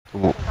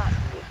What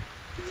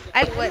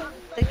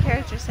the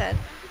character said.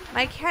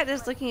 My cat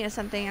is looking at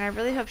something, and I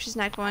really hope she's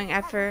not going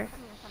after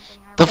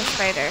The the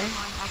spider.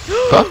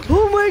 fuck?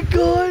 Oh my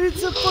god,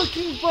 it's a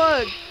fucking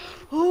bug!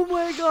 Oh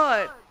my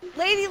god.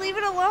 Lady, leave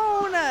it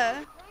alone!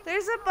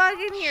 There's a bug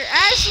in here.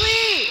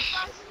 Ashley!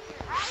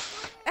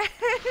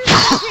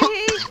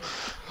 Ashley!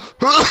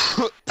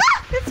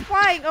 It's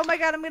flying! Oh my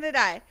god, I'm gonna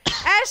die.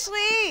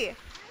 Ashley!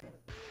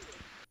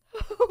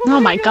 Oh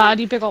my god,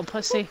 you big old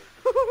pussy.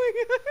 Oh my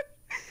god.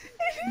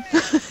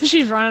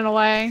 She's running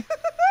away.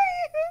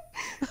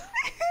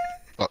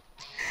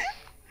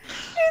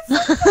 It's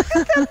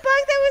the bug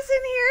that was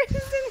in here.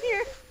 It's in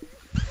here.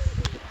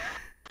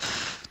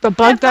 The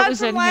bug that bug was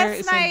from in here last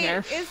is in night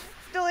here. is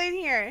still in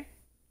here.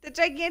 The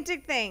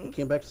gigantic thing.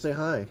 Came back to say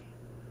hi.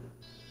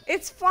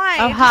 It's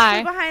flying. Oh, It just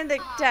hi. flew behind the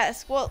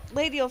desk. Well,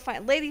 Lady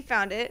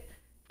found it,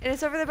 and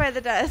it's over there by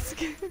the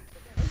desk.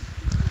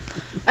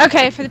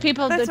 Okay, for the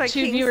people, That's the what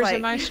 2 King's viewers like.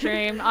 in my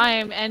stream, I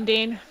am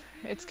ending.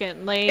 It's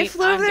getting late. It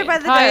flew I'm over there by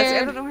getting the desk. I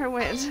tired, don't know where it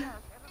went.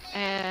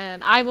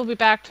 and I will be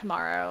back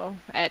tomorrow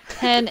at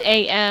 10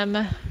 a.m.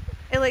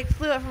 It like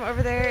flew up from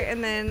over there,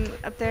 and then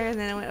up there, and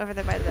then it went over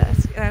there by the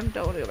desk. And I don't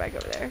want to go back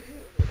over there.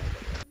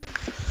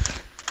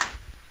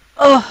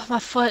 Oh, my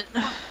foot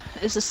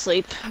is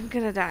asleep. I'm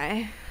gonna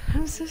die.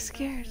 I'm so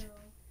scared.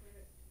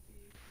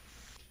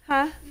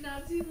 Huh?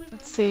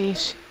 Let's see. Yeah,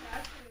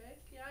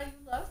 you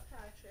love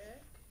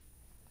Patrick.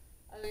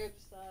 I think I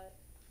just saw it.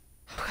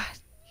 Oh god,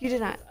 you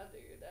did not. Under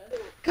your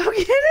desk. Go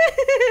get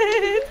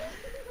it!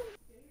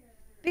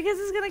 Because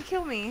it's gonna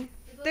kill me.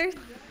 There's...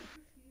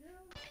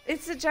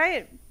 It's a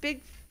giant,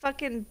 big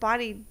fucking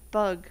body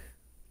bug.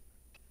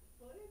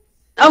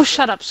 Oh,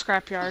 shut up,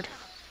 scrapyard.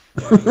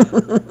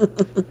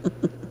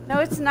 No,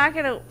 it's not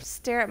gonna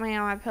stare at me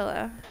on my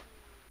pillow.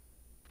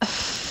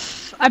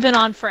 I've been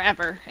on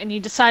forever, and you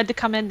decide to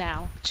come in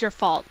now. It's your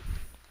fault.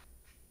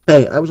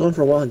 Hey, I was on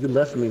for a while and you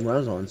left me when I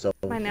was on, so...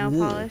 My nail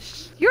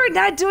polish. You're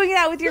not doing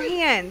that with your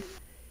hand!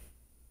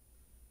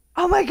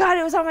 Oh my god,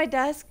 it was on my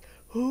desk.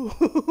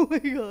 Oh my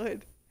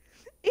god.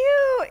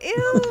 Ew,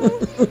 ew,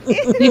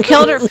 ew. You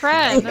killed her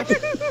friend. No. I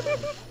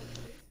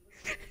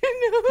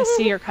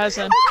see your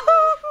cousin.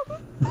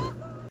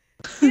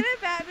 Get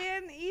it,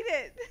 Batman. Eat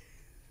it.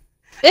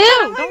 Ew!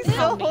 I'm, like, Don't still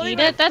tell me holding eat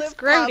my it. That's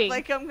flip-flop grody.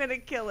 like I'm gonna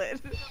kill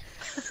it.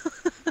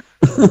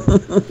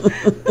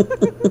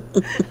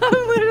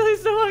 I'm literally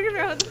still walking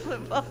around with the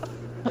flip flop.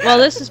 Well,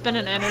 this has been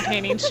an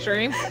entertaining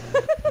stream.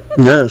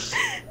 Yes.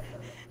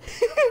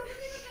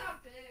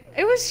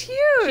 It was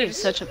huge.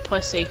 She's such a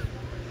pussy.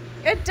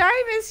 A dime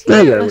is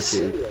There you huge. go, with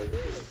you.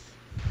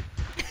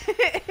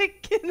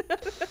 It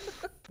cannot-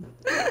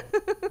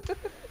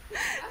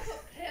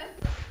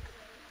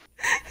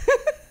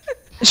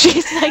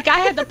 She's like, I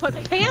had to put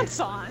pants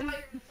on.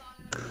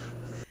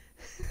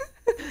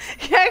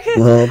 Yeah, 'cause-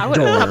 Well, I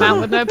wouldn't don't. come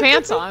out with no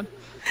pants on.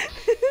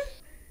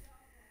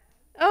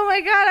 Oh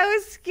my god, I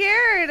was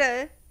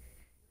scared.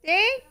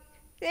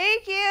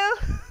 Thank you.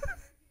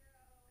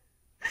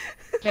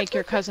 Make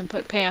your cousin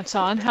put pants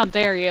on. How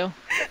dare you?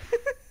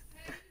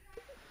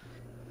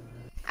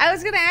 I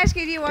was gonna ask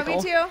you, do you want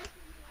me to?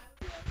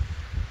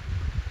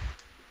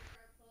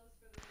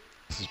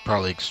 This is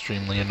probably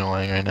extremely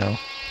annoying right now.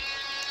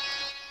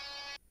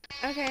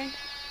 Okay.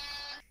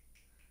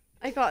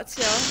 I got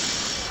to.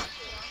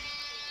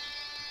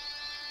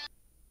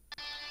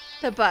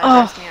 The bug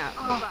messed me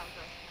up.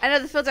 I know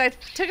the filter, I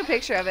took a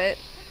picture of it.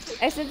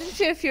 I sent it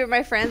to a few of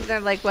my friends and they're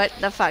like, what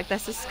the fuck?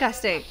 That's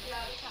disgusting.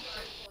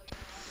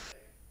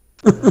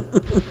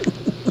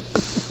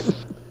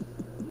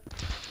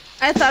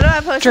 I thought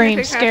about posting a Dream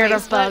picture scared on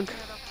of Facebook. bug.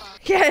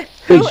 Yeah,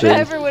 Big shame.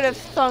 whoever would have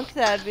thunk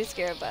that I'd be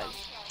scared of bugs.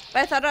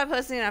 But I thought about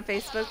posting it on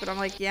Facebook, but I'm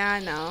like, yeah,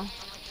 no.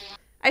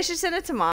 I should send it to Mom.